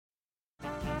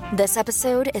This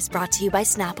episode is brought to you by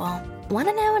Snapple. Want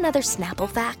to know another Snapple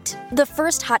fact? The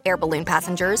first hot air balloon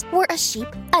passengers were a sheep,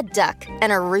 a duck,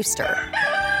 and a rooster.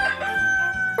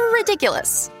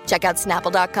 Ridiculous. Check out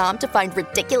Snapple.com to find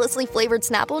ridiculously flavored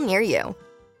Snapple near you.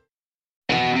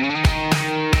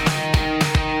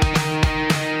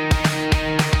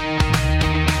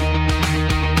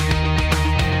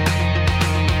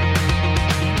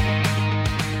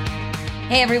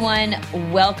 Hey everyone,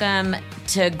 welcome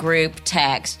to Group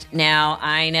Text. Now,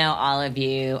 I know all of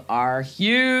you are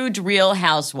huge Real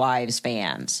Housewives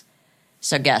fans.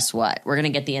 So guess what? We're going to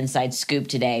get the inside scoop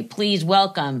today. Please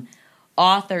welcome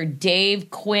author Dave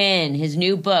Quinn, his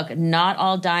new book, Not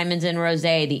All Diamonds and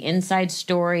Rosé, the inside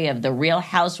story of the Real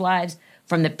Housewives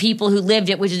from the people who lived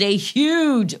it, which is a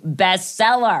huge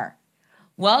bestseller.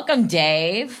 Welcome,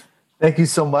 Dave. Thank you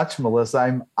so much, Melissa.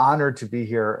 I'm honored to be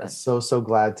here. So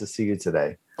glad to see you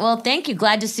today. Well, thank you.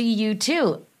 Glad to see you,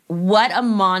 too. What a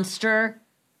monster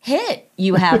hit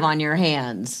you have on your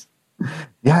hands.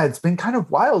 Yeah, it's been kind of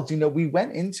wild. You know, we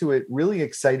went into it really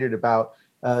excited about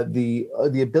the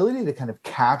ability to kind of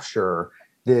capture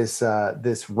this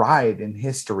ride in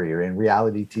history or in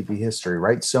reality TV history,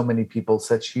 right? So many people,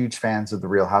 such huge fans of the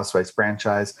Real Housewives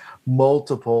franchise,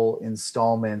 multiple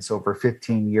installments over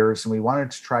 15 years. And we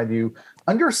wanted to try to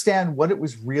understand what it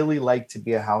was really like to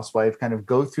be a housewife, kind of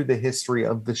go through the history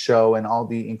of the show and all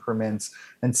the increments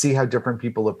and see how different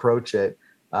people approach it.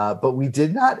 But we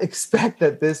did not expect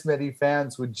that this many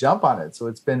fans would jump on it. So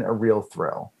it's been a real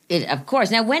thrill. Of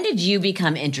course. Now, when did you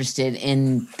become interested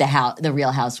in the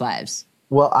Real Housewives?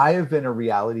 Well, I have been a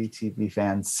reality TV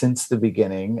fan since the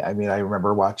beginning. I mean, I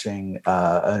remember watching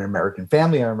An American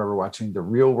Family. I remember watching The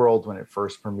Real World when it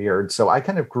first premiered. So I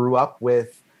kind of grew up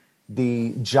with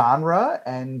the genre,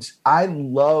 and I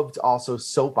loved also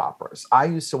soap operas. I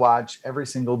used to watch every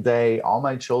single day, all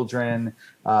my children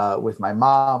with my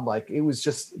mom. Like, it was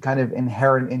just kind of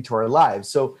inherent into our lives.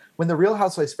 So when the Real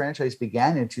Housewives franchise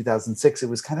began in 2006, it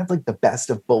was kind of like the best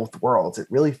of both worlds. It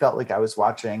really felt like I was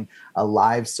watching a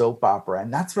live soap opera.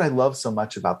 And that's what I love so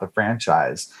much about the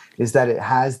franchise, is that it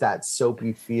has that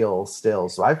soapy feel still.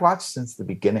 So I've watched since the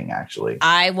beginning, actually.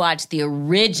 I watched the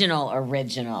original.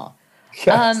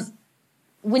 Yes.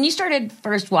 When you started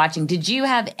first watching, did you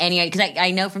have any, because I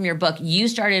know from your book, you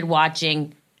started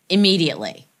watching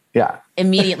immediately. Yeah.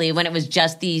 Immediately when it was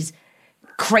just these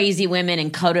crazy women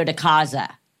in Coto de Casa.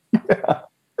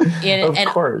 Yeah. Of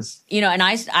course. You know, and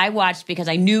I watched because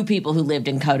I knew people who lived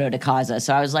in Coto de Casa.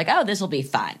 So I was like, oh, this will be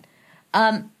fun.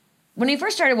 When you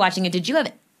first started watching it, did you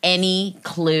have any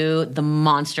clue the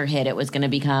monster hit it was going to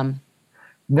become?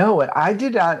 No, I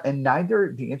did not. And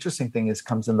neither, the interesting thing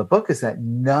comes in the book, is that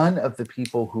none of the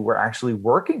people who were actually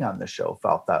working on the show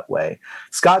felt that way.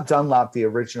 Scott Dunlop, the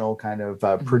original kind of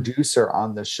producer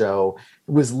on the show,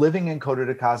 was living in Coto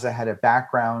de Casa, had a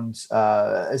background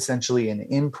essentially in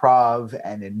improv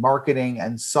and in marketing,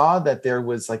 and saw that there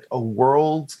was like a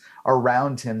world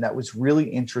around him that was really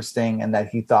interesting and that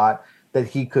he thought that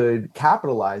he could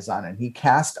capitalize on. And he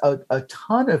cast a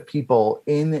ton of people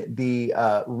in the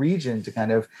region to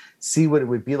kind of see what it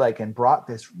would be like, and brought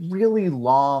this really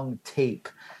long tape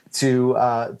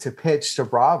to pitch to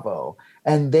Bravo.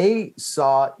 And they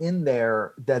saw in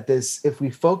there that if we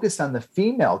focused on the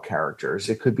female characters,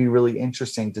 it could be really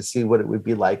interesting to see what it would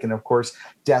be like. And of course,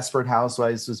 Desperate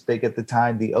Housewives was big at the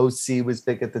time. The OC was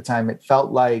big at the time. It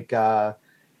felt like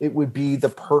it would be the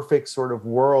perfect sort of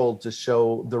world to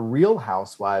show the Real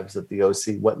Housewives of the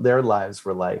OC, what their lives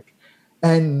were like.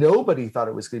 And nobody thought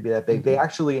it was going to be that big. They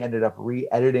actually ended up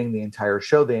re-editing the entire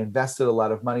show. They invested a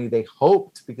lot of money. They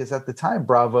hoped, because at the time,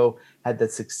 Bravo had the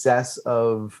success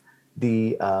of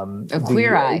the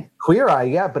Queer Eye. Queer Eye,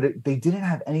 yeah, but they didn't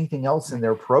have anything else in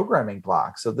their programming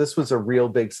block. So this was a real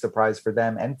big surprise for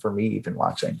them, and for me even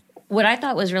watching. What I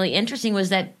thought was really interesting was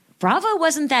that Bravo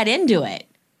wasn't that into it.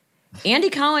 Andy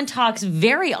Cohen talks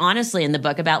very honestly in the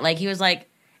book about, like, he was like,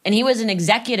 and he was an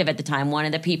executive at the time, one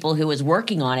of the people who was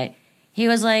working on it. He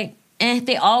was like,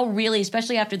 they all really,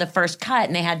 especially after the first cut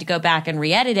and they had to go back and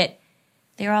re-edit it,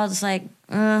 they were all just like,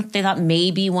 they thought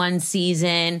maybe one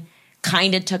season,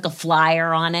 kind of took a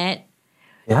flyer on it.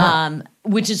 Yeah.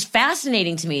 Which is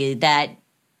fascinating to me that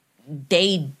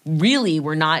they really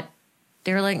were not,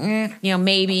 they were like,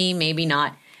 maybe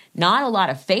not. Not a lot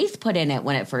of faith put in it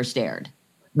when it first aired.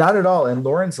 Not at all. And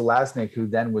Lauren Zelaznik, who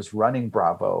then was running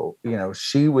Bravo,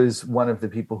 she was one of the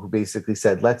people who basically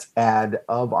said, let's add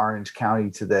of Orange County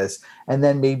to this. And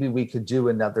then maybe we could do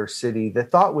another city. The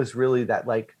thought was really that,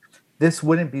 like, this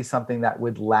wouldn't be something that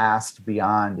would last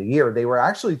beyond a year. They were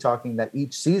actually talking that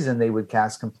each season they would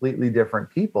cast completely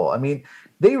different people. I mean,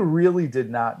 they really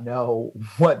did not know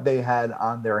what they had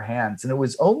on their hands. And it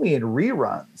was only in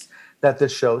reruns that the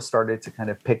show started to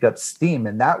kind of pick up steam.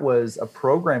 And that was a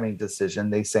programming decision,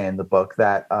 they say in the book,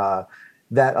 that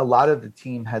that a lot of the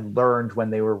team had learned when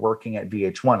they were working at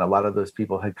VH1. A lot of those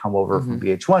people had come over from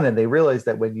VH1, and they realized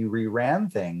that when you reran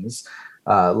things,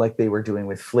 like they were doing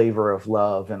with Flavor of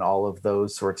Love and all of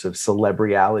those sorts of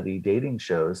celebrity dating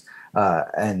shows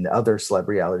and other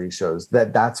celebrity shows,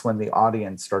 that's when the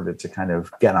audience started to kind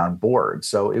of get on board.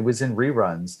 So it was in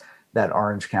reruns that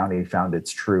Orange County found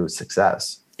its true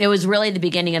success. It was really the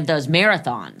beginning of those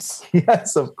marathons.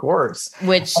 Yes, of course.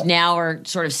 Which now are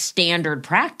sort of standard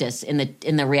practice in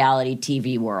the reality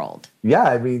TV world. Yeah,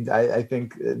 I mean, I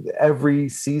think every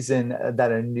season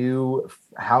that a new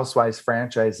Housewives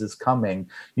franchise is coming,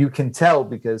 you can tell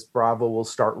because Bravo will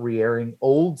start re-airing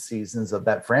old seasons of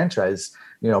that franchise.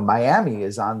 You know, Miami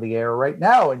is on the air right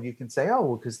now, and you can say, oh,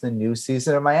 well, because the new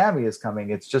season of Miami is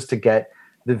coming. It's just to get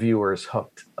the viewers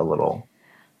hooked a little.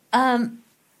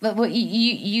 But what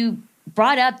you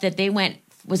brought up that they went,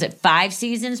 was it 5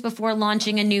 seasons before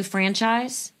launching a new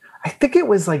franchise? I think it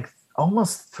was like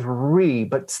almost 3,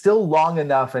 but still long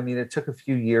enough. I mean, it took a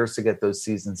few years to get those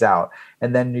seasons out.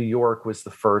 And then New York was the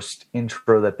first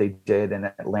intro that they did, and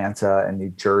Atlanta and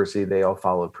New Jersey, they all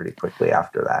followed pretty quickly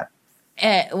after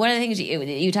that. One of the things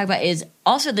you talk about is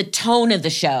also the tone of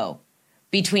the show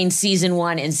between season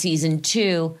 1 and season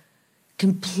 2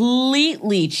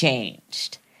 completely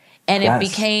changed. And it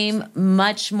became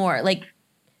much more like,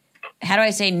 how do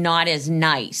I say, not as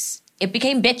nice. It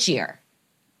became bitchier.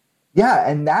 Yeah,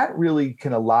 and that really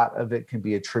a lot of it can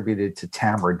be attributed to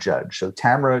Tamra Judge. So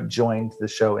Tamra joined the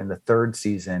show in the 3rd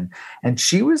season, and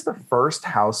she was the first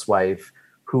housewife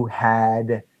who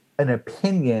had an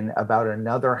opinion about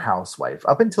another housewife.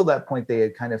 Up until that point, they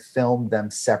had kind of filmed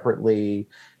them separately.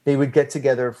 They would get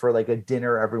together for like a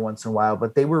dinner every once in a while,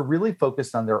 but they were really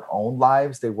focused on their own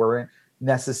lives. They weren't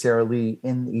necessarily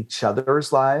in each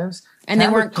other's lives. And they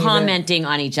weren't commenting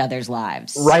on each other's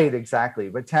lives. Right, exactly.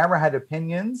 But Tamra had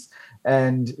opinions,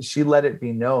 and she let it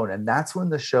be known. And that's when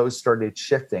the show started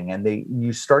shifting, and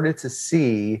you started to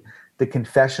see the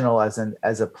confessional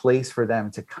as a place for them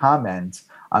to comment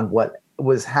on what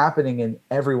was happening in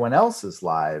everyone else's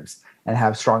lives and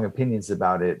have strong opinions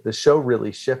about it. The show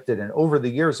really shifted, and over the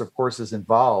years, of course, has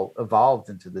evolved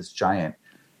into this giant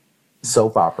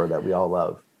soap opera that we all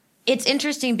love. It's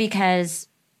interesting because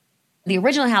the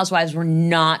original Housewives were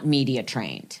not media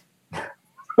trained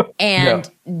and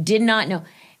did not know.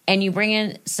 And you bring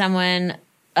in someone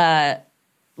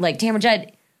like Tamra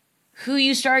Judd, who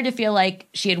you started to feel like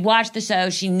she had watched the show,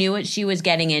 she knew what she was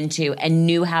getting into and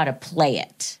knew how to play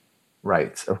it.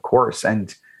 Right, of course.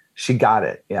 And she got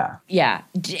it, yeah. Yeah.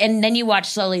 And then you watch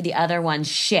slowly the other ones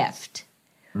shift.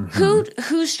 Mm-hmm.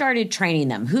 Who started training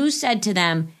them? Who said to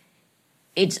them,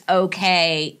 it's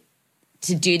okay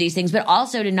to do these things, but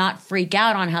also to not freak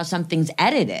out on how something's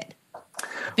edited?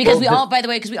 Because we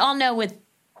all know with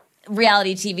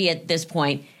reality TV at this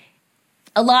point,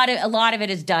 a lot of it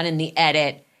is done in the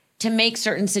edit to make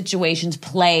certain situations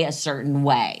play a certain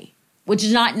way, which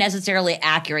is not necessarily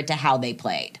accurate to how they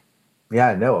played.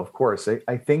 Yeah, no, of course.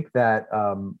 I think that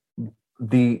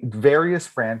the various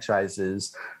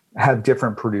franchises have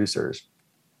different producers.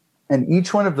 And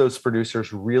each one of those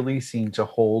producers really seemed to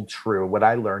hold true, what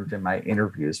I learned in my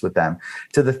interviews with them,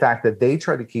 to the fact that they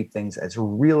try to keep things as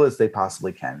real as they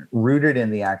possibly can, rooted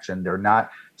in the action. They're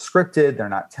not scripted. They're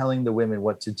not telling the women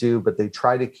what to do, but they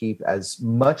try to keep as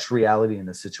much reality in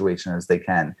the situation as they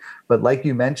can. But like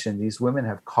you mentioned, these women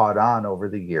have caught on over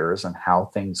the years on how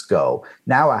things go.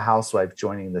 Now a housewife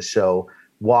joining the show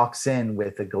walks in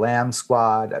with a glam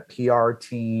squad, a PR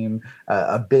team,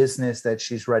 a business that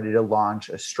she's ready to launch,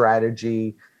 a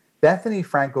strategy. Bethany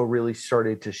Frankel really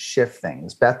started to shift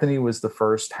things. Bethany was the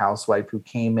first housewife who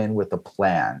came in with a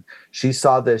plan. She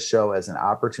saw this show as an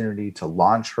opportunity to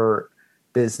launch her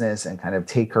business and kind of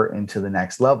take her into the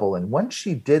next level. And once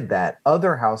she did that,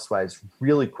 other housewives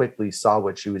really quickly saw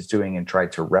what she was doing and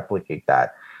tried to replicate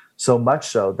that. So much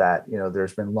so that,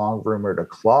 there's been long rumored a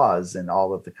clause in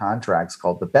all of the contracts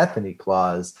called the Bethany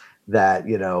Clause that,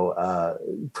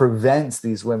 prevents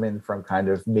these women from kind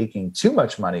of making too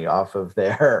much money off of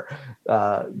their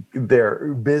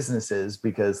businesses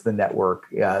because the network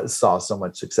saw so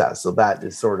much success. So that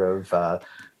is sort of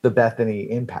the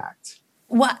Bethany impact.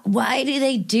 Why do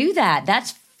they do that?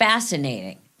 That's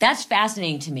fascinating. That's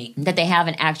fascinating to me that they have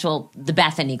the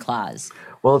Bethany Clause.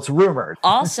 Well, it's rumored.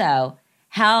 Also,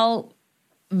 how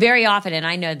very often, and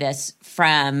I know this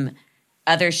from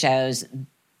other shows,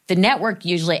 the network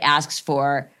usually asks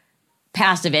for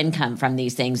passive income from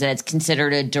these things, and it's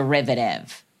considered a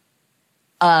derivative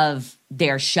of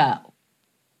their show.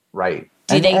 Right.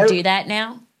 Do they do that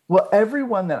now? Well,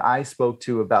 everyone that I spoke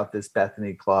to about this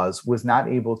Bethany clause was not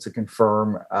able to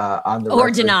confirm on the or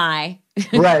record, deny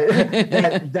right,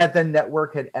 that the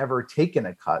network had ever taken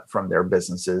a cut from their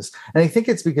businesses. And I think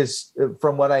it's because,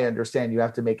 from what I understand, you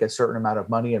have to make a certain amount of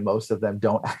money, and most of them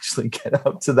don't actually get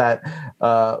up to that.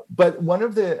 But one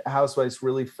of the housewives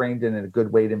really framed it in a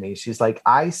good way to me. She's like,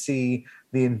 I see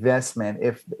the investment.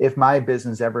 If my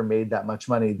business ever made that much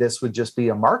money, this would just be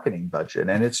a marketing budget.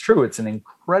 And it's true. It's an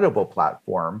incredible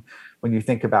platform when you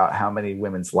think about how many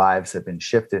women's lives have been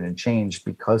shifted and changed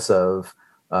because of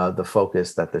the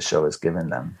focus that the show has given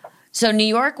them. So New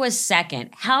York was second.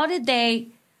 How did they,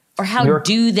 or how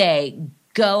do they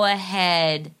go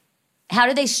ahead? How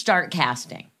do they start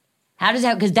casting? How does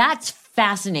that, because that's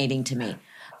fascinating to me.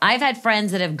 I've had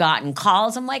friends that have gotten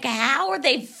calls. I'm like, how would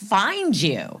they find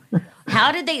you?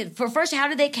 How did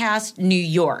they cast New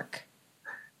York?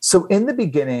 So in the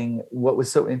beginning, what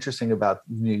was so interesting about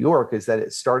New York is that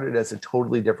it started as a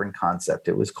totally different concept.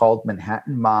 It was called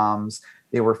Manhattan Moms.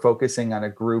 They were focusing on a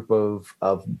group of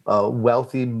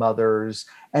wealthy mothers,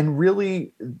 and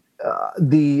really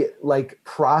the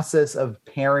process of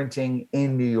parenting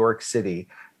in New York City.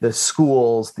 The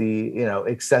schools, the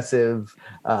excessive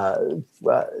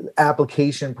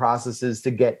application processes to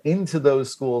get into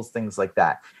those schools, things like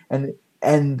that.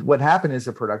 And what happened is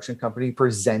a production company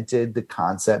presented the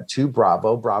concept to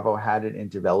Bravo. Bravo had it in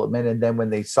development. And then when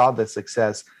they saw the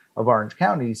success of Orange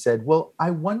County, said, well,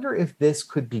 I wonder if this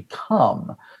could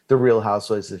become the Real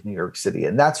Housewives of New York City.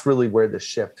 And that's really where the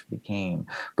shift became.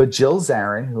 But Jill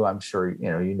Zarin, who I'm sure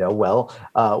you know well,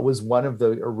 was one of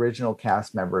the original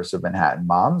cast members of Manhattan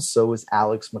Moms. So was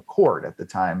Alex McCord at the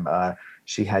time.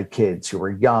 She had kids who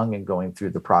were young and going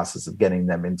through the process of getting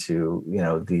them into,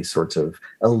 these sorts of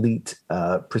elite,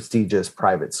 prestigious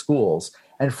private schools.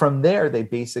 And from there, they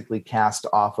basically cast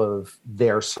off of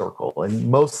their circle, and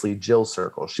mostly Jill's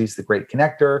circle. She's the great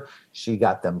connector. She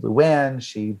got them Luann.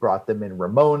 She brought them in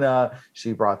Ramona.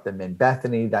 She brought them in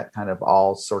Bethany. That kind of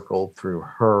all circled through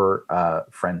her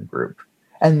friend group.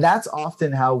 And that's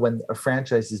often how, when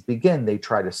franchises begin, they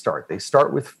try to start. They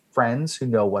start with friends who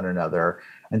know one another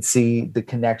and see the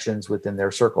connections within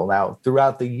their circle. Now,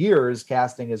 throughout the years,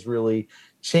 casting has really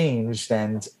changed,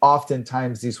 and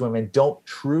oftentimes these women don't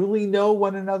truly know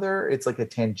one another. It's like a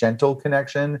tangential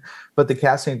connection, but the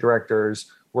casting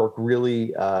directors work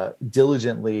really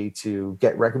diligently to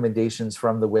get recommendations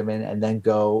from the women and then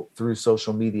go through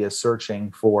social media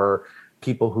searching for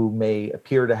people who may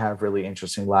appear to have really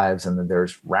interesting lives. And then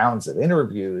there's rounds of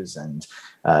interviews and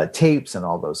tapes and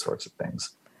all those sorts of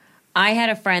things. I had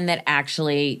a friend that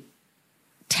actually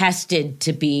tested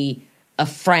to be a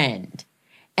friend.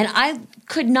 And I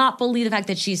could not believe the fact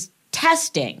that she's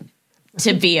testing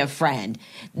to be a friend.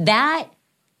 That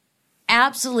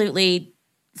absolutely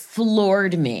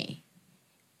floored me.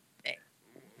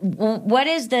 What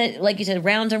is the, like you said,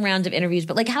 rounds and rounds of interviews,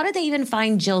 but how did they even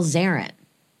find Jill Zarin?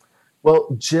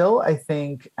 Well, Jill, I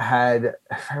think, had,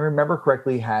 if I remember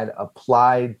correctly, had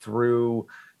applied through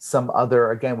some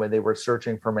other, again, when they were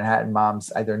searching for Manhattan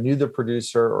Moms, either knew the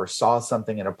producer or saw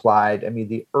something and applied. I mean,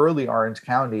 the early Orange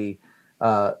County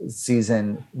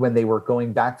season, when they were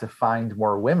going back to find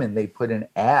more women, they put an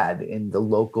ad in the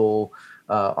local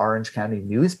Orange County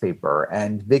newspaper,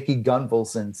 and Vicki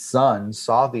Gunvalson's son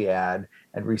saw the ad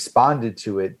and responded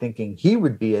to it thinking he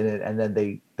would be in it. And then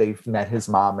they met his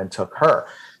mom and took her.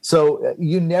 So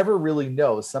you never really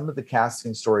know. Some of the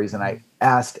casting stories, and I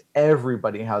asked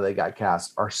everybody how they got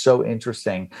cast, are so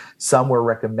interesting. Some were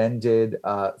recommended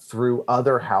through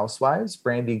other housewives.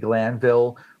 Brandi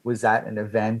Glanville was at an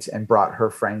event and brought her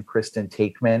friend Kristen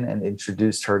Takeman and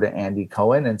introduced her to Andy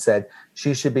Cohen and said,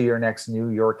 she should be your next New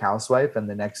York housewife. And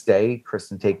the next day,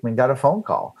 Kristen Takeman got a phone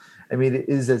call. I mean, it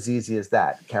is as easy as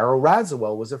that. Carol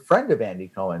Radziwill was a friend of Andy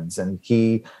Cohen's, and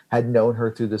he had known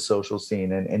her through the social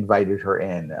scene and invited her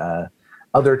in.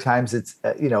 Other times it's,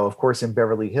 of course, in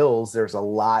Beverly Hills, there's a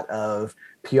lot of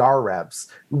PR reps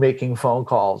making phone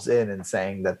calls in and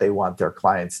saying that they want their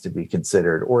clients to be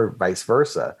considered, or vice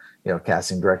versa.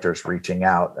 Casting directors reaching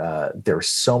out. There's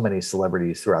so many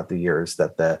celebrities throughout the years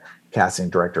that the casting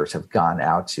directors have gone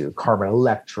out to. Carmen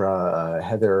Electra,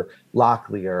 Heather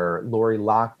Locklear, Lori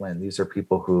Loughlin. These are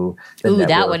people who...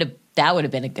 that would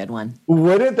have been a good one.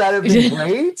 Wouldn't that have been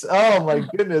great? Oh my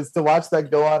goodness, to watch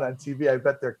that go on TV, I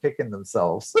bet they're kicking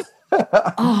themselves.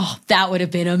 Oh, that would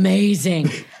have been amazing.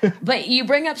 But you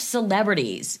bring up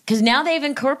celebrities, because now they've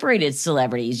incorporated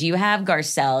celebrities. You have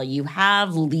Garcelle, you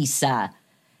have Lisa.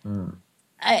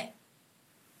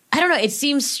 I don't know. It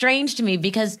seems strange to me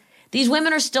because these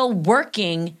women are still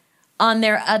working on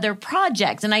their other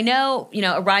projects. And I know,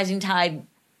 a rising tide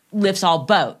lifts all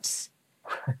boats.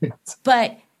 Right.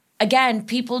 But again,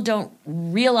 people don't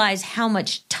realize how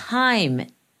much time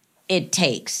it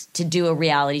takes to do a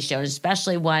reality show,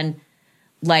 especially one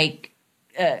like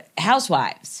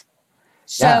Housewives.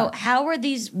 So how are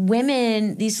these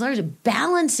women, these celebrities,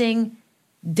 balancing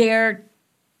their,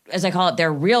 as I call it,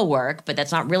 their real work, but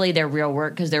that's not really their real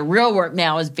work because their real work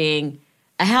now is being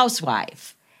a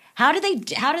housewife. How do they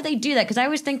do that? Because I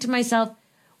always think to myself,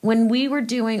 when we were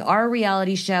doing our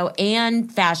reality show and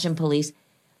Fashion Police,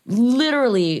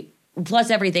 literally, plus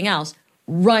everything else,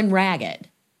 run ragged.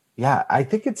 Yeah, I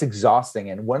think it's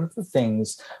exhausting. And one of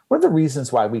the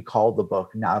reasons why we call the book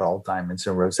Not All Diamonds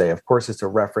and Rosé, of course, it's a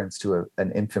reference to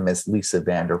an infamous Lisa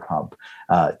Vanderpump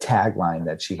tagline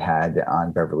that she had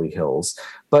on Beverly Hills.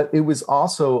 But it was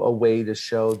also a way to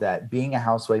show that being a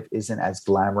housewife isn't as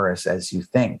glamorous as you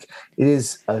think. It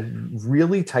is a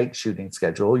really tight shooting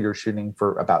schedule. You're shooting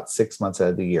for about 6 months out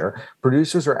of the year.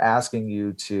 Producers are asking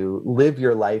you to live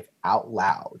your life out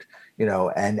loud,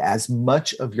 and as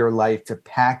much of your life to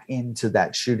pack into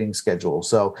that shooting schedule.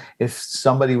 So if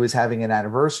somebody was having an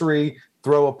anniversary,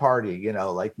 throw a party,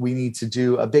 like we need to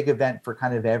do a big event for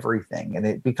kind of everything. And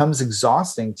it becomes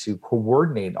exhausting to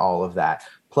coordinate all of that.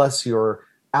 Plus your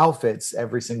outfits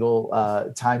every single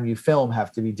time you film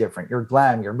have to be different. Your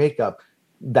glam, your makeup,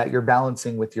 that you're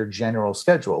balancing with your general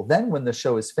schedule. Then when the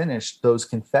show is finished, those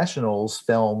confessionals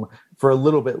film for a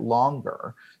little bit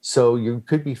longer. So you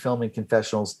could be filming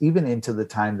confessionals even into the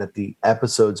time that the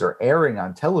episodes are airing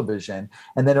on television.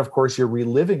 And then, of course, you're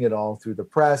reliving it all through the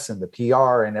press and the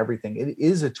PR and everything. It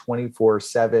is a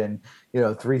 24/7,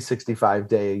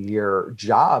 365-day-a-year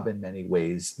job in many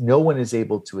ways. No one is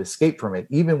able to escape from it.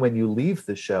 Even when you leave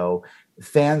the show,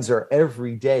 fans are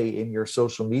every day in your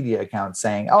social media account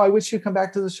saying, "Oh, I wish you'd come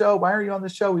back to the show. Why are you on the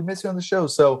show? We miss you on the show."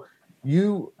 So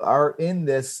you are in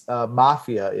this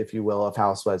mafia, if you will, of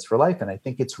Housewives for life. And I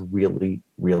think it's really,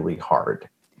 really hard.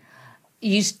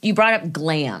 You brought up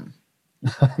glam.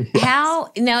 Yes.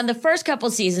 How now in the first couple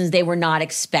seasons, they were not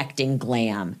expecting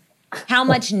glam. How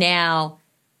much now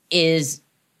is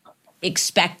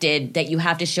expected that you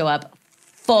have to show up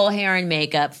full hair and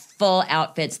makeup, full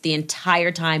outfits the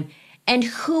entire time? And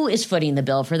who is footing the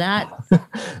bill for that?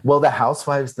 Well, the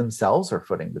housewives themselves are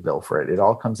footing the bill for it. It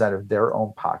all comes out of their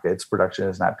own pockets. Production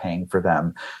is not paying for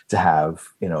them to have,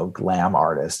 glam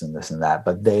artists and this and that.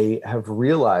 But they have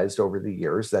realized over the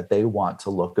years that they want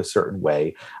to look a certain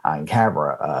way on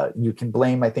camera. You can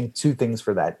blame, I think, two things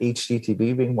for that.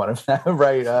 HGTV being one of them,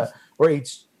 right?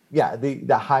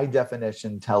 The high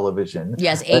definition television.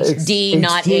 Yes, HD,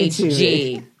 not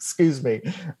HG. Excuse me.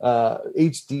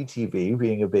 HD TV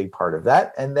being a big part of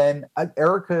that. And then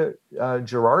Erica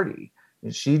Girardi,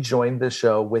 she joined the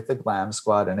show with the Glam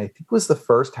Squad, and I think was the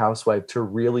first housewife to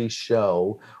really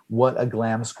show what a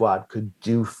Glam Squad could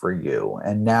do for you.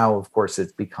 And now, of course,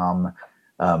 it's become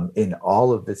in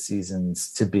all of the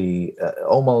seasons to be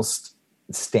almost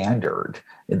standard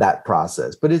in that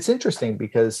process. But it's interesting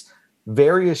because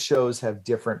various shows have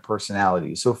different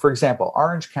personalities. So, for example,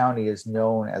 Orange County is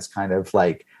known as kind of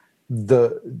like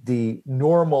the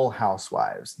normal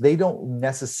housewives. They don't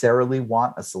necessarily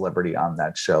want a celebrity on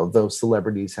that show, though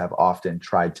celebrities have often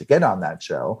tried to get on that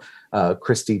show.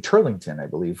 Christy Turlington, I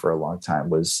believe, for a long time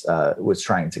was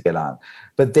trying to get on.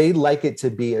 But they like it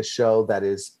to be a show that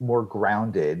is more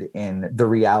grounded in the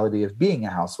reality of being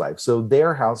a housewife. So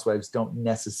their housewives don't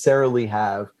necessarily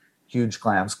have huge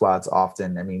glam squads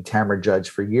often. I mean, Tamra Judge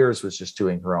for years was just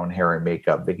doing her own hair and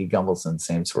makeup. Vicki Gunvalson,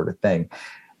 same sort of thing.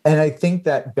 And I think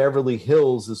that Beverly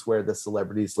Hills is where the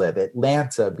celebrities live.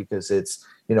 Atlanta, because it's,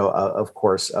 of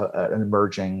course, an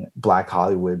emerging Black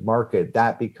Hollywood market,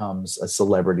 that becomes a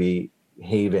celebrity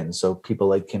haven. So people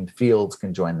like Kim Fields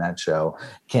can join that show.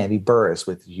 Candy Burris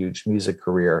with a huge music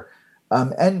career.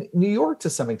 And New York to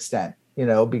some extent.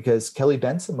 Because Kelly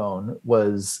Ben-Simone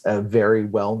was a very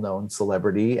well-known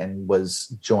celebrity and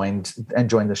joined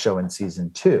the show in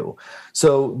season 2.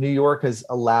 So New York has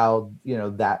allowed,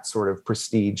 that sort of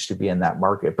prestige to be in that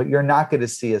market. But you're not going to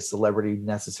see a celebrity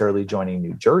necessarily joining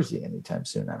New Jersey anytime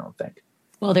soon, I don't think.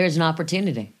 Well, there's an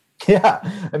opportunity. Yeah.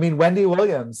 I mean, Wendy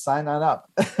Williams, sign on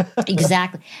up.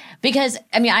 Exactly. Because,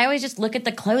 I always just look at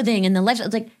the clothing and the lifestyle.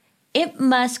 It's like, it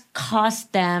must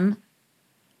cost them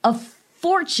a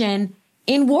fortune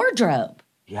in wardrobe.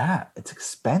 Yeah, it's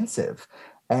expensive.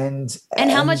 And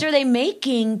how much are they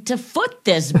making to foot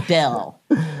this bill?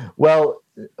 Well,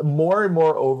 more and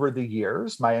more over the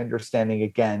years, my understanding,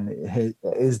 again,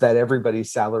 is that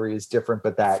everybody's salary is different,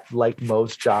 but that like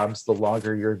most jobs, the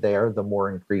longer you're there, the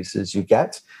more increases you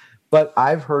get. But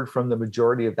I've heard from the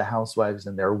majority of the housewives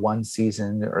in their one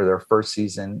season or their first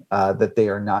season that they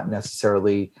are not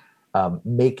necessarily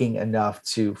making enough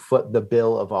to foot the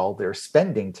bill of all their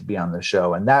spending to be on the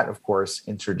show. And that, of course,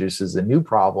 introduces a new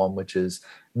problem, which is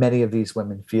many of these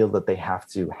women feel that they have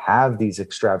to have these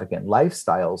extravagant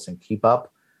lifestyles and keep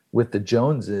up with the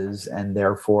Joneses, and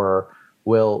therefore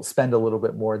will spend a little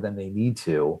bit more than they need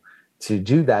to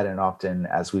do that, and often,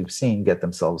 as we've seen, get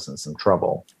themselves in some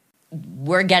trouble.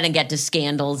 We're going to get to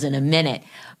scandals in a minute.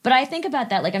 But I think about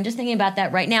that, like I'm just thinking about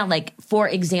that right now. Like, for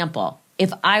example,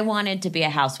 if I wanted to be a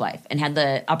housewife and had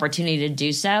the opportunity to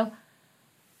do so,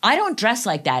 I don't dress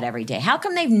like that every day. How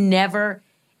come they've never,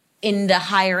 in the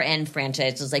higher end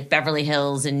franchises like Beverly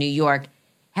Hills and New York,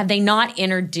 have they not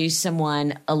introduced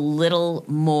someone a little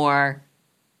more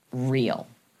real?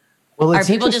 Well, are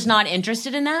people just not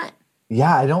interested in that?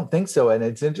 Yeah, I don't think so. And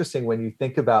it's interesting when you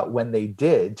think about when they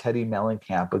did. Teddi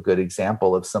Mellencamp, a good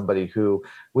example of somebody who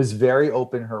was very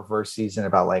open her first season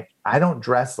about, like, I don't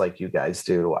dress like you guys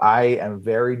do. I am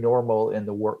very normal in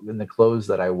the clothes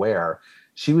that I wear.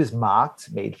 She was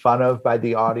mocked, made fun of by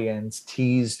the audience,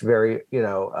 teased very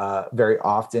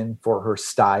often for her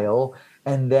style,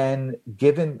 and then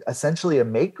given essentially a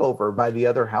makeover by the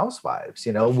other housewives.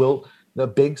 The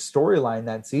big storyline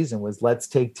that season was, let's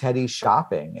take Teddi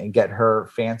shopping and get her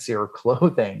fancier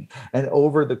clothing. And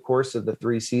over the course of the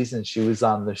 3 seasons she was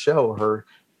on the show, her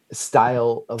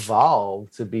style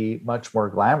evolved to be much more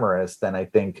glamorous than I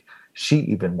think she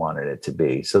even wanted it to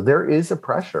be. So there is a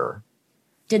pressure.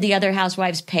 Did the other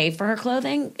housewives pay for her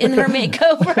clothing in her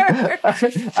makeover?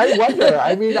 I wonder.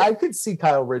 I mean, I could see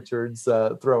Kyle Richards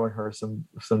throwing her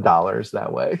some dollars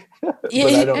that way.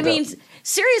 I mean,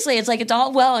 seriously, it's like, it's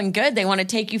all well and good. They want to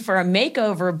take you for a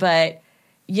makeover, but,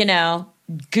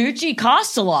 Gucci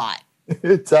costs a lot.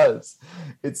 It does.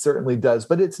 It certainly does.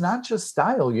 But it's not just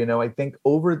style. I think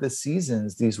over the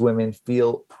seasons, these women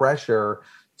feel pressure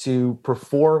to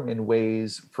perform in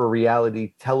ways for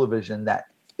reality television that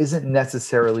isn't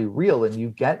necessarily real. And you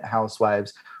get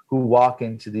housewives who walk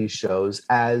into these shows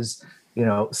as,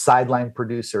 sideline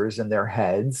producers in their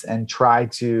heads and try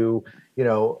to,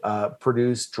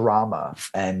 produce drama.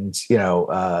 And,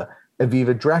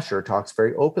 Aviva Drescher talks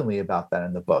very openly about that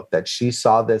in the book, that she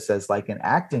saw this as like an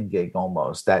acting gig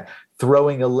almost, that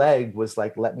throwing a leg was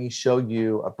like, let me show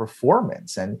you a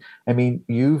performance. And I mean,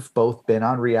 you've both been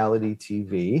on reality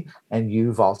TV and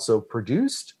you've also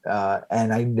produced.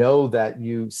 And I know that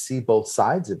you see both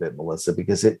sides of it, Melissa,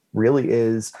 because it really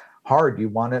is hard. You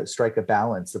want to strike a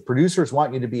balance. The producers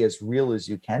want you to be as real as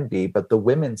you can be, but the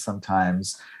women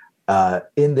sometimes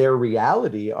in their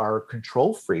reality are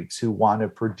control freaks who want to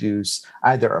produce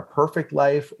either a perfect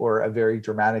life or a very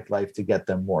dramatic life to get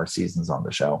them more seasons on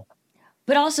the show.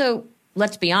 But also,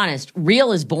 let's be honest,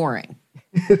 real is boring.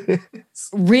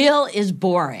 Real is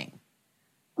boring.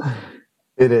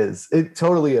 It is. It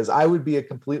totally is. I would be a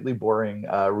completely boring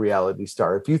reality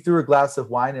star. If you threw a glass of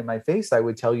wine in my face, I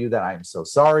would tell you that I'm so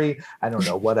sorry. I don't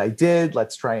know what I did.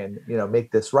 Let's try and,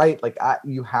 make this right. Like,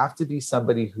 you have to be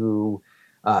somebody who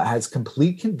has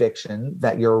complete conviction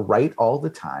that you're right all the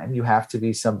time. You have to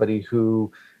be somebody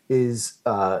who is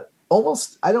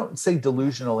almost, I don't say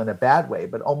delusional in a bad way,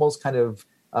 but almost kind of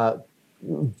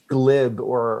glib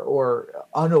or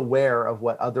unaware of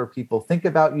what other people think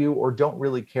about you or don't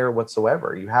really care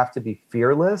whatsoever. You have to be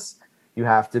fearless. You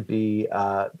have to be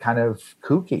kind of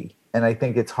kooky. And I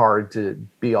think it's hard to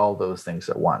be all those things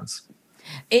at once.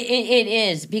 It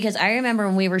is, because I remember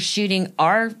when we were shooting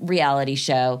our reality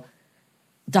show,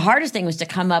 the hardest thing was to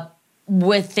come up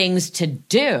with things to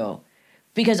do,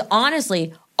 because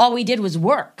honestly, all we did was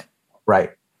work.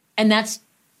 Right. And that's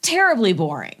terribly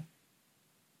boring.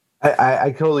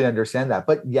 I totally understand that.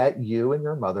 But yet you and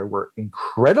your mother were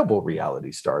incredible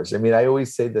reality stars. I mean, I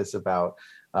always say this about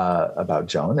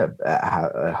Joan,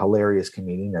 a hilarious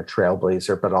comedian, a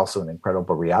trailblazer, but also an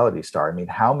incredible reality star. I mean,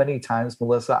 how many times,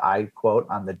 Melissa, I quote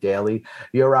on the daily,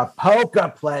 "You're a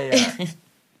poker player."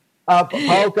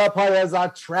 Poker players are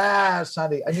trash,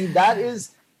 honey. I mean, that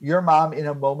is your mom in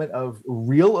a moment of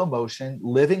real emotion,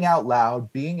 living out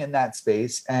loud, being in that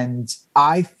space. And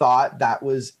I thought that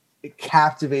was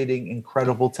captivating,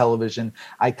 incredible television,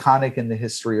 iconic in the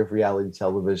history of reality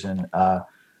television.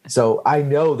 So I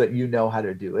know that you know how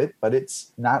to do it, but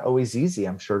it's not always easy,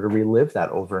 I'm sure, to relive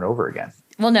that over and over again.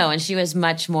 Well, no, and she was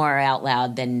much more out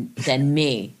loud than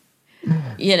me,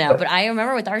 But I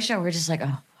remember with our show, we're just like,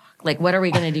 oh, like, what are we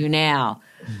going to do now?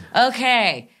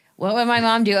 Okay. What would my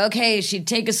mom do? Okay, she'd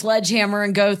take a sledgehammer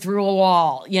and go through a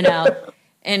wall,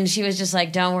 And she was just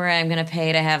like, don't worry, I'm going to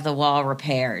pay to have the wall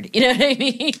repaired. You know what I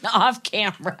mean? Off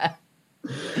camera.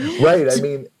 Right. I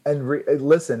mean, and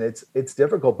listen, it's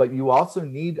difficult, but you also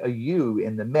need a you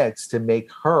in the mix to make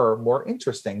her more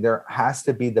interesting. There has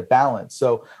to be the balance.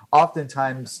 So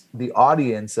oftentimes the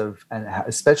audience of, and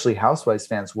especially Housewives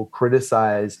fans, will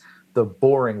criticize the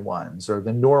boring ones or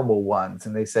the normal ones,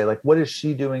 and they say like, what is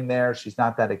she doing there? She's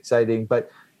not that exciting. But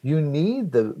you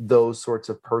need those sorts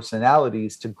of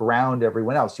personalities to ground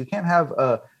everyone else. You can't have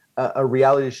a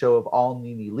reality show of all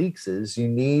Nene Leakses. You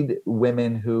need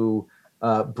women who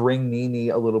bring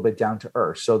Nene a little bit down to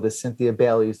earth. So the Cynthia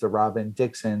Baileys, the Robin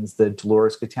Dixons, the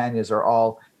Dolores Catanias are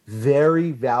all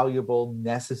very valuable,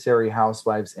 necessary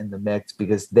housewives in the mix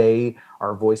because they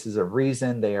are voices of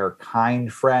reason. They are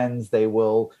kind friends. They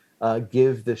will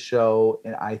give the show,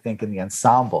 and I think in the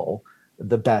ensemble,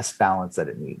 the best balance that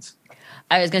it needs.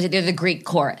 I was going to say they're the Greek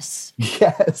chorus.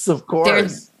 Yes, of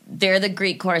course. They're the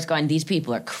Greek chorus going, these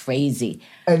people are crazy.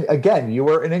 And again, you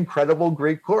were an incredible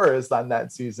Greek chorus on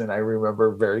that season. I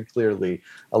remember very clearly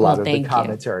a lot of the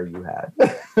commentary you had.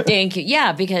 Thank you.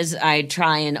 Yeah, because I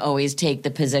try and always take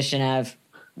the position of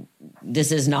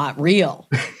this is not real.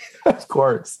 Of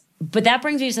course. But that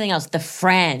brings me to something else. The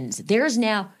friends. There's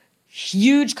now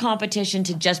huge competition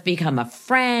to just become a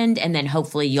friend, and then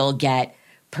hopefully you'll get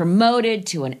promoted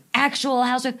to an actual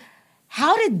housewife.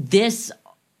 How did this...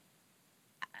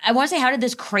 I want to say, how did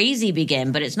this crazy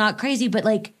begin? But it's not crazy, but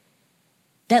like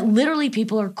that literally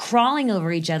people are crawling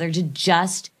over each other to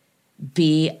just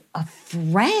be a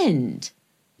friend.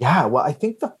 Yeah, well, I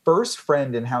think the first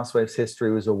friend in Housewives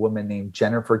history was a woman named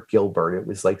Jennifer Gilbert. It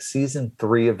was like season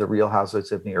 3 of The Real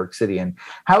Housewives of New York City. And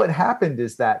how it happened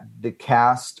is that the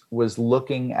cast was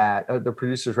looking at, the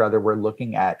producers rather, were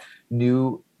looking at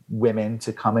new women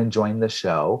to come and join the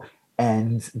show.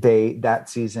 And they, that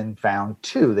season, found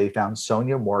 2. They found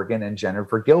Sonia Morgan and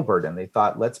Jennifer Gilbert. And they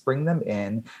thought, let's bring them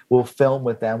in. We'll film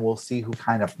with them. We'll see who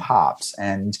kind of pops.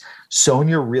 And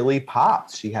Sonia really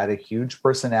popped. She had a huge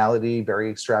personality, very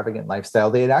extravagant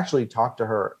lifestyle. They had actually talked to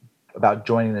her about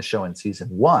joining the show in season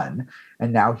 1.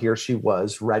 And now here she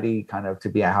was ready kind of to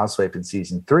be a housewife in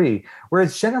season 3.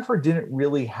 Whereas Jennifer didn't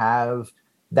really have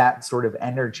that sort of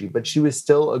energy, but she was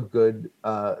still a good,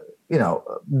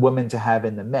 woman to have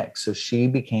in the mix. So she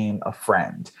became a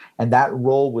friend. And that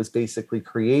role was basically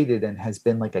created and has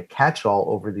been like a catch-all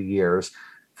over the years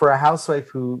for a housewife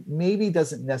who maybe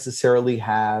doesn't necessarily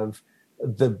have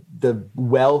the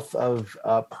wealth of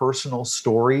personal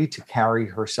story to carry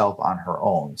herself on her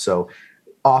own. So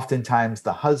oftentimes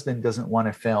the husband doesn't want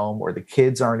to film, or the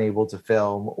kids aren't able to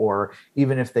film, or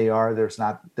even if they are,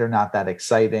 they're not that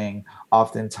exciting.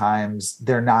 Oftentimes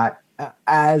they're not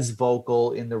as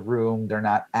vocal in the room. They're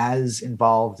not as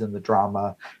involved in the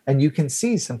drama. And you can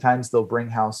see sometimes they'll bring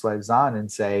housewives on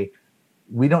and say,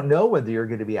 we don't know whether you're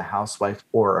going to be a housewife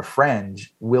or a friend.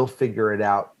 We'll figure it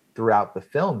out throughout the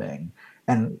filming.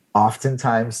 And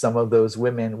oftentimes some of those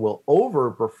women will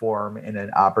overperform in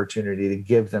an opportunity to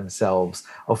give themselves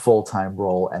a full-time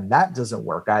role. And that doesn't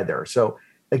work either. So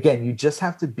again, you just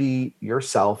have to be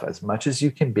yourself as much as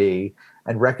you can be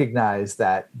and recognize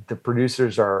that the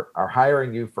producers are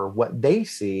hiring you for what they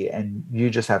see. And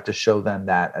you just have to show them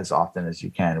that as often as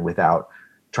you can without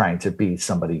trying to be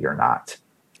somebody you're not.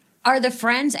 Are the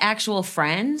friends actual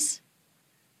friends?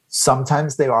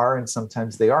 Sometimes they are, and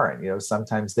sometimes they aren't.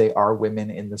 Sometimes they are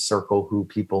women in the circle who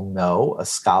people know.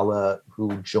 Ascala,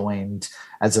 who joined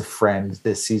as a friend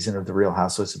this season of The Real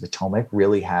Housewives of Potomac,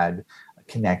 really had a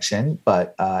connection,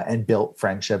 and built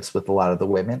friendships with a lot of the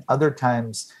women. Other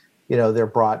times, they're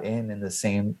brought in the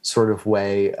same sort of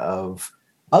way of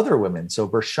other women. So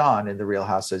Bershawn in The Real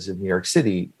Housewives of New York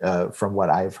City, from what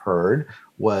I've heard,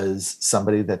 was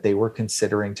somebody that they were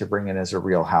considering to bring in as a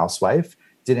real housewife.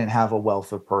 Didn't have a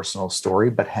wealth of personal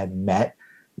story, but had met,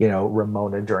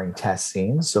 Ramona during test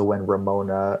scenes. So when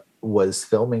Ramona was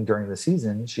filming during the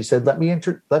season, she said, let me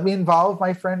involve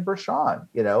my friend Bershawn,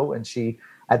 and she,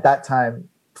 at that time,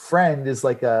 friend is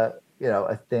like a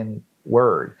thin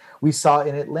word. We saw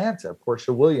in Atlanta,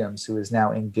 Portia Williams, who is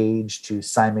now engaged to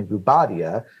Simon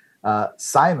Guobadia.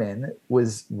 Simon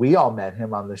we all met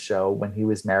him on the show when he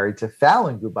was married to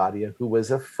Fallon Guobadia, who was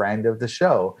a friend of the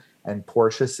show. And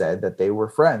Portia said that they were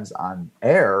friends on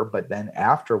air, but then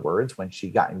afterwards, when she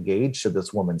got engaged to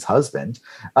this woman's husband,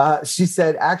 she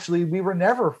said, actually, we were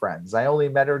never friends. I only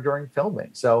met her during filming.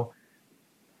 So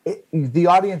the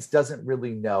audience doesn't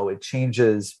really know. It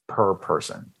changes per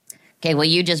person. Okay, well,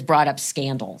 you just brought up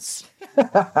scandals.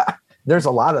 There's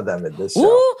a lot of them in this show.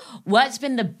 Ooh, what's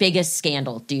been the biggest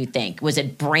scandal, do you think? Was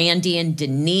it Brandy and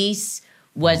Denise?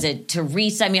 Was it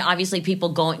Teresa? I mean, obviously people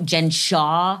going, Jen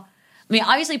Shaw. I mean,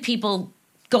 obviously people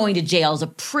going to jail is a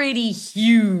pretty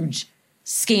huge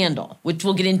scandal, which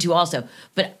we'll get into also,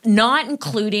 but not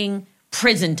including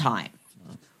prison time,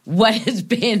 what has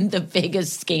been the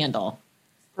biggest scandal?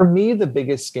 For me, the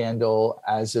biggest scandal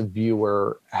as a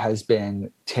viewer has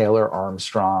been Taylor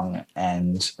Armstrong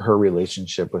and her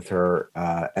relationship with her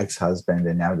ex-husband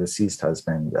and now deceased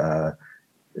husband,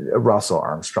 Russell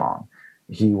Armstrong.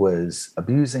 He was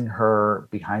abusing her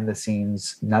behind the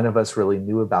scenes. None of us really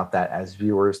knew about that as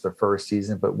viewers the first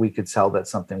season, but we could tell that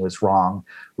something was wrong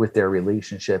with their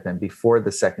relationship. And before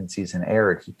the second season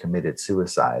aired, he committed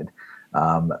suicide.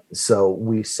 So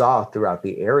we saw throughout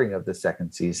the airing of the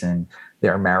second season,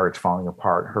 their marriage falling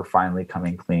apart, her finally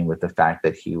coming clean with the fact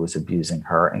that he was abusing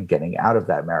her and getting out of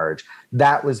that marriage.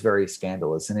 That was very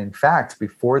scandalous. And in fact,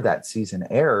 before that season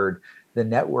aired, the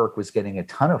network was getting a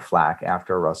ton of flack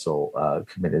after Russell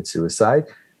committed suicide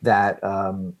that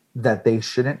they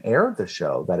shouldn't air the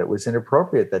show, that it was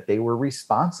inappropriate, that they were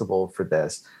responsible for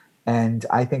this. And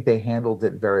I think they handled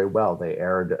it very well. They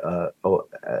aired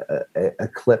a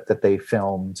clip that they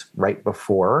filmed right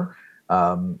before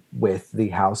with the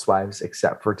housewives,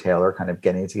 except for Taylor, kind of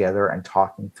getting together and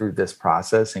talking through this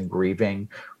process and grieving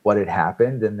what had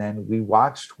happened. And then we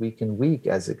watched week and week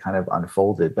as it kind of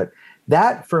unfolded. But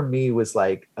that for me was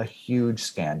like a huge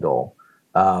scandal.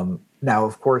 Now,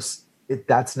 of course,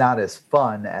 that's not as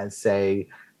fun as, say,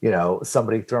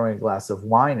 somebody throwing a glass of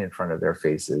wine in front of their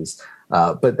faces.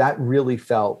 But that really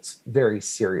felt very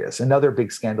serious. Another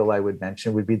big scandal I would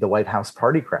mention would be the White House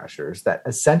party crashers that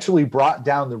essentially brought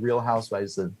down the Real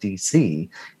Housewives of DC.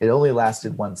 It only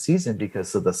lasted one season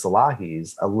because of the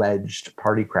Salahis' alleged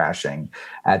party crashing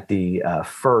at the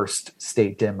first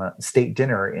state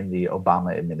dinner in the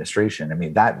Obama administration. I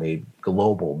mean, that made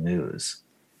global news.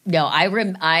 No,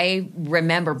 I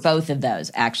remember both of those,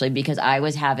 actually, because I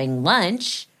was having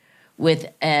lunch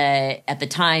with, at the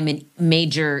time, a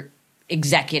major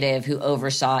executive who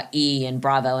oversaw E! And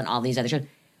Bravo and all these other shows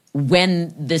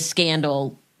when the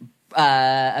scandal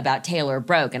about Taylor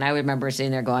broke. And I remember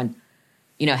sitting there going,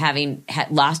 having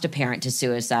lost a parent to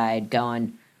suicide,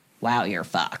 going, wow, you're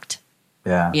fucked.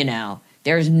 Yeah.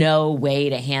 There's no way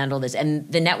to handle this.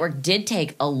 And the network did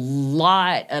take a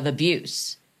lot of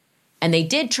abuse. And they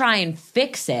did try and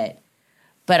fix it.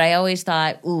 But I always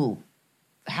thought, ooh,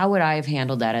 how would I have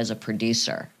handled that as a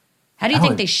producer? How do you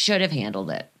think they should have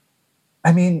handled it?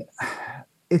 I mean,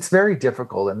 it's very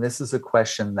difficult. And this is a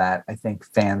question that I think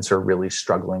fans are really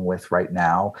struggling with right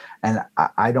now. And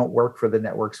I don't work for the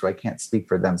network, so I can't speak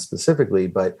for them specifically,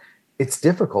 but it's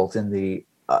difficult in the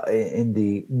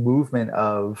movement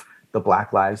of the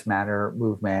Black Lives Matter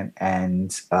movement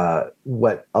and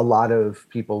what a lot of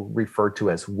people refer to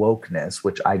as wokeness,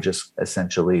 which I just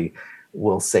essentially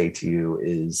will say to you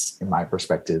is, in my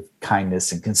perspective,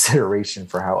 kindness and consideration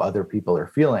for how other people are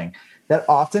feeling, that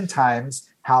oftentimes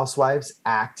housewives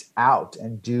act out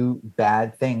and do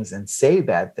bad things and say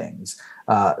bad things.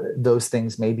 Those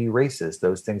things may be racist.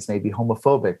 Those things may be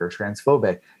homophobic or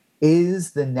transphobic.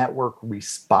 Is the network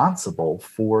responsible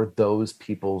for those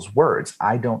people's words?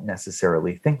 I don't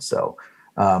necessarily think so.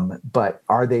 But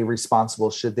are they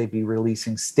responsible? Should they be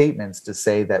releasing statements to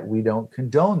say that we don't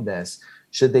condone this?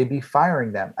 Should they be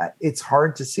firing them? It's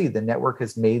hard to see. The network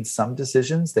has made some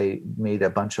decisions. They made a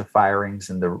bunch of firings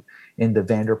in the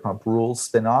Vanderpump Rules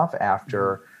spinoff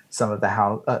after some of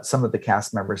the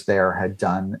cast members there had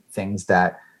done things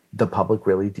that the public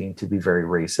really deemed to be very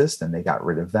racist, and they got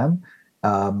rid of them.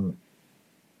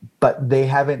 But they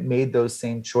haven't made those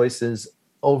same choices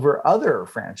over other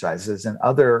franchises and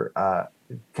other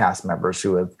cast members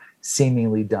who have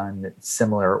seemingly done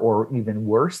similar or even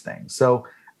worse things. So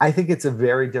I think it's a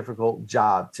very difficult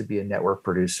job to be a network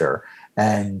producer.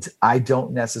 And I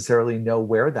don't necessarily know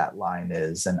where that line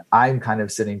is. And I'm kind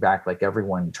of sitting back like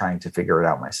everyone trying to figure it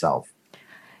out myself.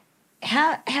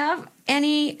 Have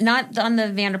any, not on the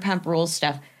Vanderpump Rules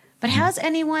stuff, but has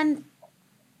anyone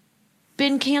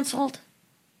been canceled?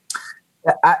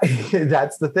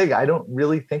 That's the thing. I don't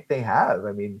really think they have.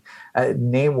 I mean,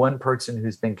 name one person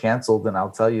who's been canceled, and I'll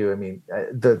tell you, I mean,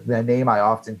 the name I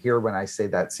often hear when I say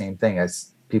that same thing is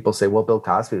people say, well, Bill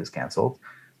Cosby was canceled.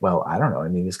 Well, I don't know. I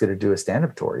mean, he's going to do a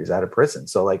stand-up tour. He's out of prison.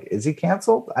 So, like, is he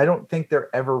canceled? I don't think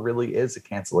there ever really is a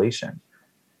cancellation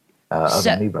of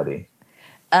anybody.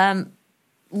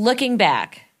 Looking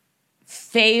back,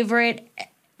 favorite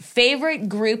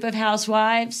group of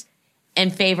housewives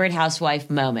and favorite housewife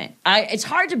moment. It's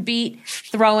hard to beat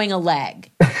throwing a leg.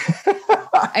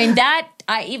 I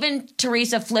mean, even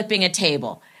Teresa flipping a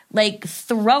table. Like,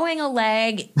 throwing a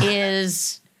leg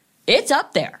it's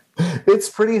up there. It's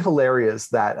pretty hilarious,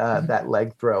 that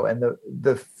leg throw, and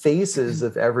the faces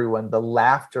of everyone, the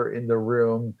laughter in the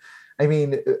room. I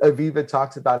mean, Aviva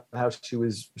talks about how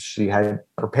she had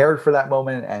prepared for that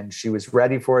moment and she was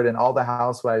ready for it. And all the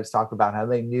housewives talk about how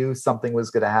they knew something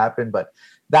was going to happen, but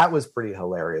that was pretty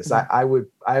hilarious. Mm-hmm.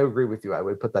 I agree with you. I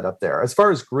would put that up there. As far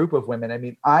as group of women, I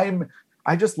mean,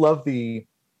 I just love the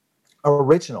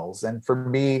originals. And for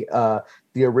me, the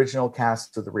original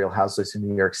cast of The Real Housewives of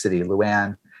New York City,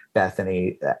 Luann,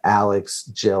 Bethany, Alex,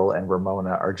 Jill, and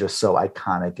Ramona are just so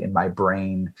iconic in my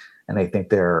brain. And I think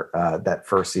that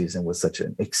first season was such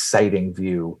an exciting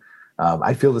view.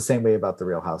 I feel the same way about The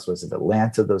Real Housewives of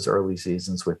Atlanta. Those early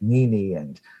seasons with Nene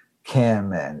and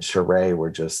Kim and Sheree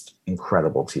were just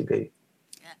incredible TV.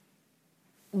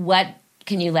 What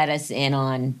can you let us in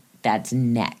on that's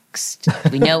next?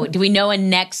 Do we know a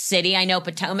next city? I know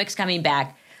Potomac's coming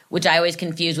back, which I always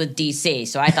confuse with DC.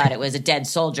 So I thought it was a dead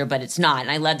soldier, but it's not.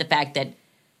 And I love the fact that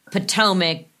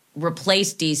Potomac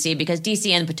replaced DC because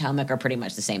DC and Potomac are pretty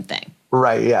much the same thing.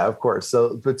 Right. Yeah, of course.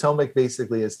 So Potomac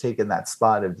basically has taken that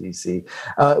spot of DC.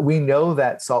 We know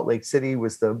that Salt Lake City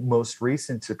was the most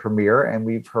recent to premiere, and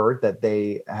we've heard that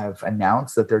they have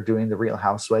announced that they're doing The Real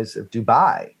Housewives of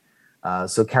Dubai.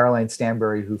 So Caroline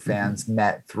Stanbury, who fans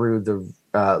met through the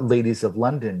Ladies of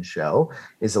London show,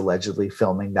 is allegedly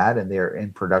filming that, and they're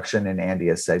in production, and Andy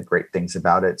has said great things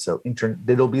about it. So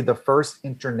it'll be the first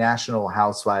international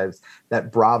Housewives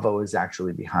that Bravo is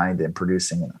actually behind and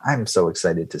producing, and I'm so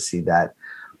excited to see that.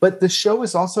 But the show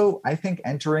is also, I think,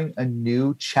 entering a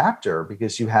new chapter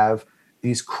because you have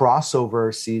these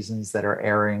crossover seasons that are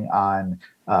airing on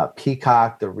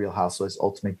Peacock, The Real Housewives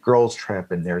Ultimate Girls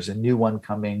Trip, and there's a new one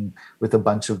coming with a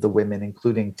bunch of the women,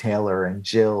 including Taylor and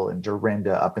Jill and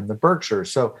Dorinda up in the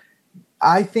Berkshires. So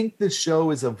I think the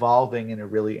show is evolving in a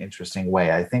really interesting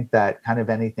way. I think that kind of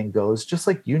anything goes, just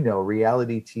like,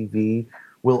 reality TV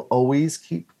will always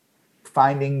keep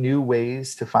finding new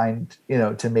ways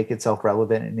to make itself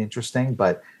relevant and interesting.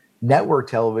 But network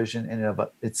television in and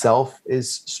of itself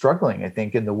is struggling, I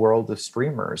think, in the world of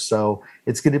streamers. So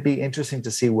it's going to be interesting to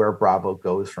see where Bravo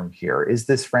goes from here. Is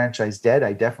this franchise dead?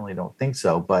 I definitely don't think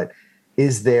so. But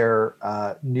is there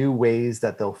new ways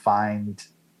that they'll find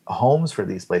homes for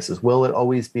these places? Will it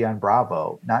always be on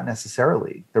Bravo? Not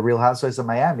necessarily. The Real Housewives of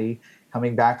Miami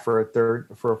coming back for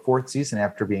a fourth season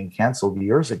after being canceled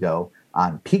years ago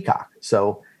on Peacock.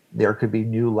 So there could be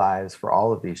new lives for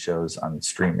all of these shows on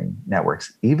streaming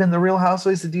networks. Even The Real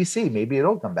Housewives of DC, maybe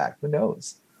it'll come back. Who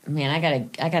knows? Man,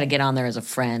 I gotta get on there as a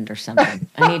friend or something.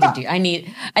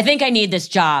 I think I need this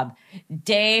job.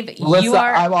 Dave, Melissa,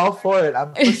 I'm all for it.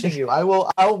 I'm pushing you.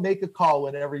 I'll make a call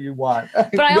whenever you want.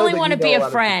 But I only want to be a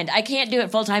friend. I can't do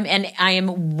it full time, and I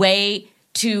am way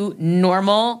too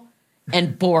normal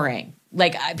and boring.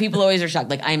 Like, people always are shocked.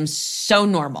 Like, I'm so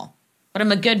normal, but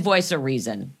I'm a good voice of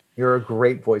reason. You're a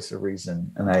great voice of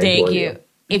reason, and I Thank adore you.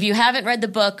 If you haven't read the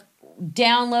book,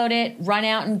 download it, run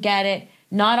out and get it.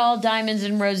 Not All Diamonds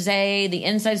and Rosé, the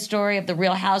inside story of the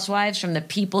Real Housewives from the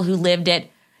people who lived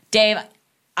it. Dave,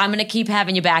 I'm going to keep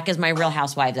having you back as my Real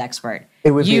Housewives expert.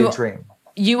 It would be a dream.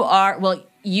 You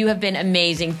have been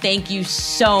amazing. Thank you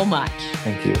so much.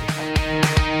 Thank you.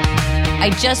 I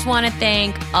just want to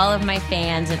thank all of my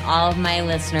fans and all of my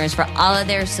listeners for all of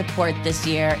their support this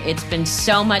year. It's been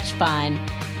so much fun.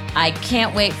 I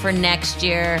can't wait for next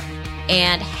year.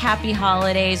 And happy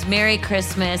holidays, Merry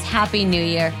Christmas, Happy New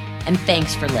Year, and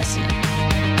thanks for listening.